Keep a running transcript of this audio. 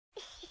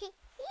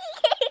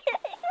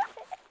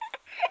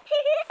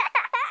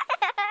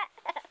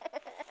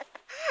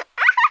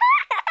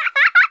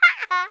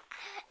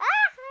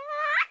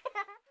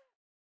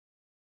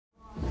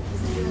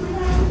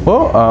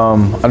Well,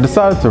 I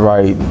decided to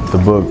write the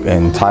book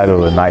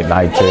entitled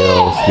Nite-Nite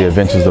Tales, The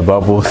Adventures of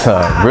Bubbles,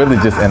 really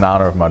just in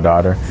honor of my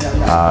daughter.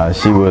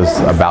 She was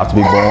about to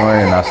be born,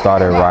 and I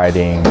started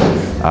writing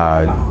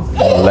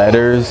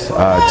letters to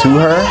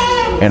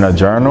her in a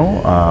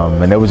journal,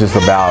 and it was just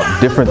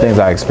about different things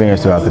I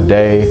experienced throughout the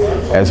day,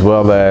 as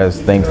well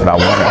as things that I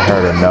wanted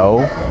her to know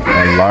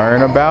and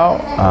learn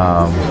about,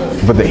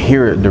 but to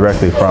hear it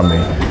directly from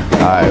me.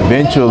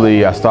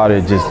 Eventually, I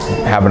started just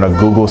having a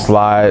Google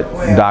slide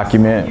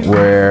document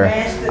where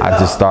I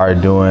just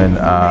started doing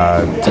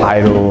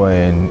title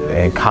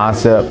and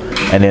concept,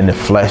 and then it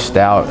fleshed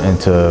out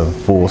into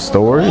full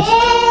stories.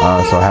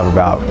 So I have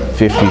about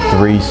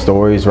 53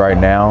 stories right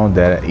now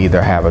that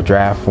either have a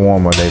draft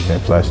form or they've been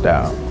fleshed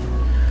out.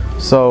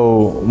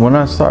 So when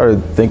I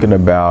started thinking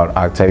about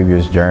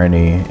Octavia's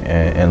journey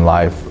in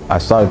life, I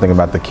started thinking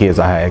about the kids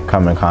I had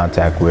come in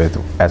contact with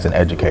as an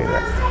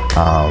educator.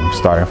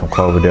 Starting from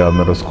Cloverdale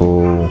Middle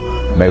School,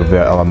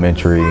 Mapleville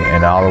Elementary,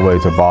 and all the way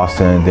to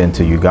Boston, then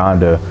to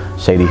Uganda,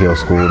 Shady Hill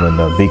School, and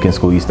the Beacon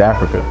School, East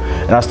Africa.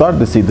 And I started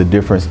to see the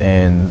difference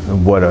in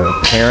what a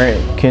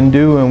parent can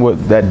do and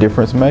what that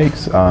difference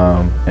makes in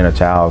a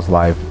child's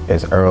life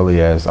as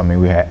early as,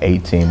 we had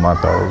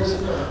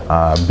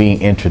 18-month-olds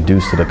being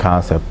introduced to the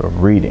concept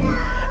of reading.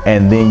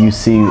 And then you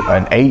see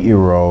an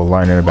 8-year-old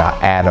learning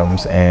about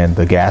atoms and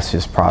the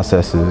gaseous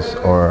processes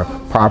or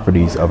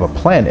properties of a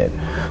planet.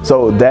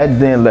 So that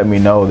then let me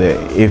know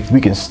that if we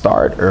can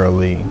start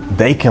early,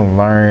 they can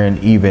learn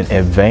even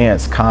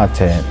advanced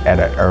content at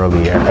an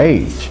earlier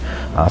age.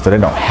 So they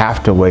don't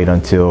have to wait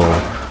until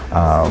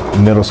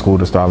middle school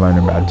to start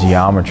learning about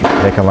geometry.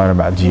 They can learn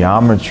about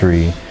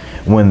geometry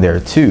when they're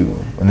 2,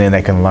 and then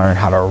they can learn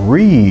how to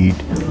read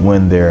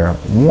when they're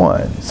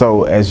 1.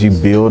 So as you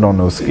build on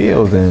those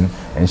skills, and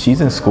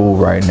she's in school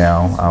right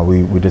now,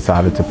 we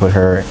decided to put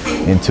her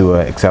into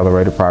an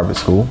accelerated private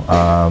school,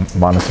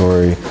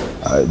 Montessori,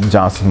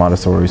 Johnson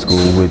Montessori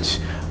School, which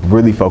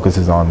really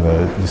focuses on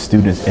the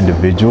students'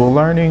 individual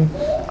learning.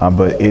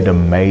 But it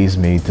amazed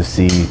me to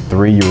see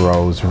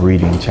 3-year-olds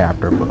reading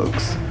chapter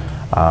books,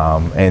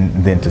 and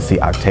then to see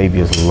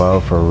Octavia's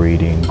love for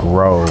reading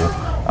grow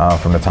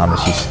from the time that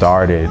she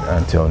started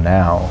until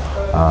now.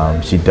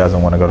 She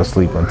doesn't want to go to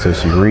sleep until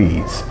she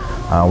reads,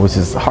 which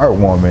is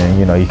heartwarming.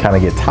 You kind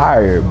of get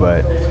tired,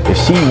 but if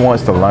she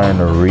wants to learn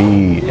to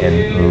read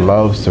and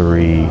loves to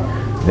read,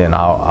 then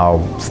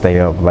I'll stay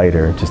up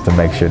later just to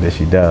make sure that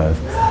she does.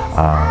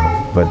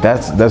 But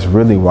that's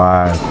really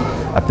why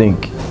I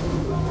think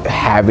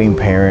having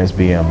parents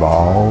be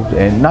involved,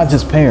 and not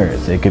just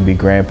parents, it could be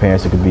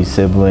grandparents, it could be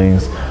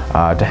siblings,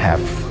 to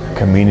have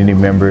community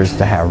members,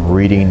 to have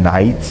reading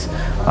nights.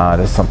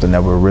 That's something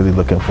that we're really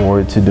looking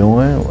forward to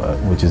doing,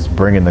 which is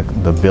bringing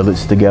the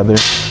village together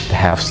to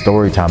have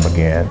story time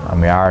again.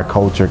 Our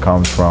culture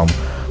comes from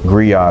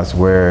griots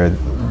where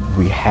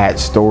we had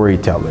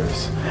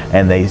storytellers,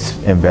 and they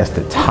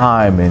invested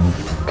time in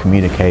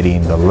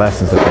communicating the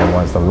lessons that they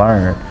wanted to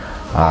learn.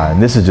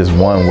 And this is just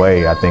one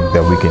way I think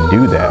that we can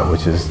do that,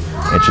 which is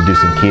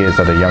introducing kids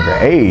at a younger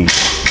age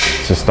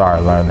to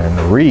start learning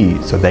to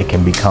read so they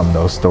can become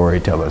those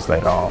storytellers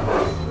later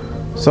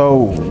on.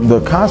 So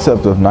the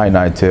concept of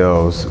Nite-Nite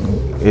Tales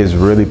is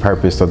really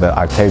purposed so that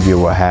Octavia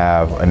will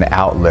have an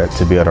outlet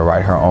to be able to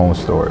write her own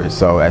stories.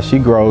 So as she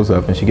grows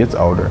up and she gets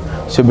older,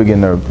 she'll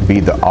begin to be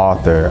the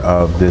author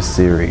of this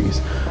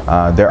series.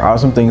 There are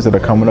some things that are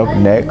coming up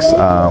next,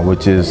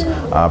 which is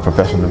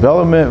professional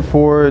development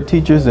for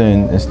teachers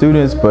and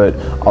students, but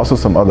also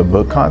some other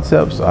book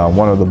concepts.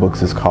 One of the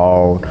books is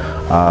called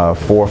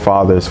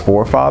Forefathers,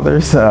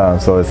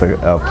 so it's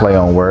a play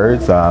on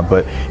words,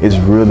 but it's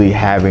really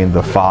having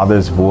the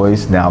father's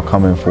voice now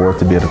coming forth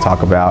to be able to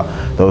talk about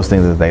those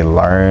things that they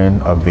learn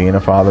of being a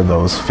father,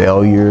 those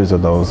failures or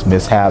those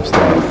mishaps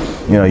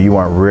that you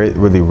weren't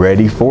really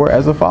ready for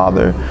as a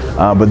father,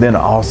 but then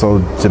also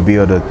to be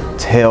able to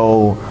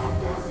tell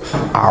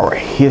our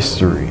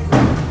history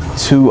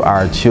to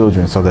our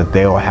children so that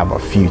they'll have a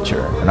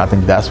future. And I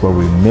think that's where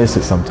we miss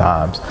it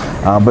sometimes.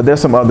 But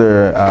there's some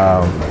other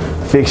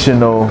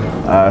fictional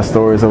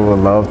stories I would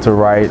love to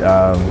write,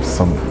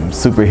 some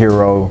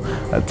superhero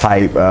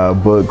type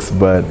books,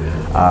 but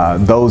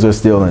those are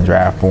still in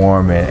draft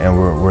form, and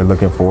we're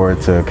looking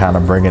forward to kind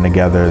of bringing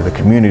together the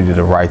community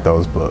to write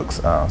those books.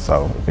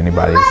 So if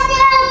anybody's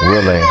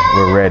willing,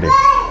 we're ready.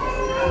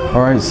 All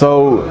right,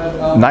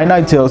 so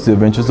Nite-Nite Tales, The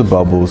Adventures of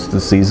Bubbles,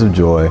 The Seeds of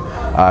Joy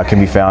can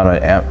be found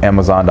on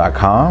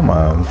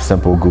Amazon.com,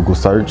 simple Google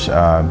search,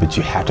 but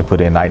you have to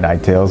put in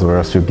Nite-Nite Tales or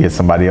else you'll get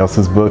somebody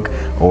else's book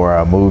or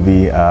a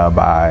movie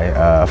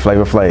by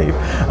Flavor Flav.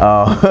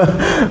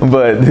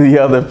 But the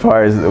other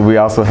part is we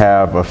also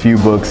have a few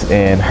books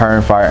in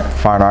Hearn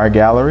Fine Art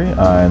Gallery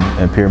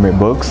and Pyramid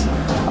Books,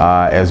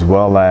 as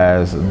well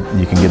as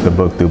you can get the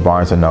book through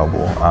Barnes &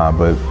 Noble.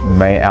 But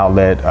main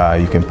outlet,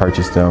 you can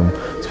purchase them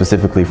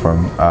specifically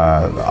from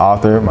the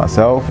author,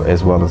 myself,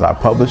 as well as our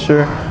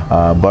publisher,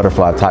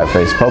 Butterfly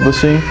Typeface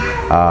Publishing.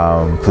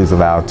 Please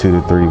allow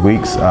 2 to 3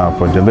 weeks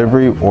for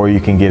delivery, or you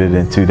can get it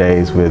in 2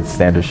 days with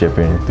standard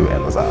shipping through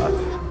Amazon.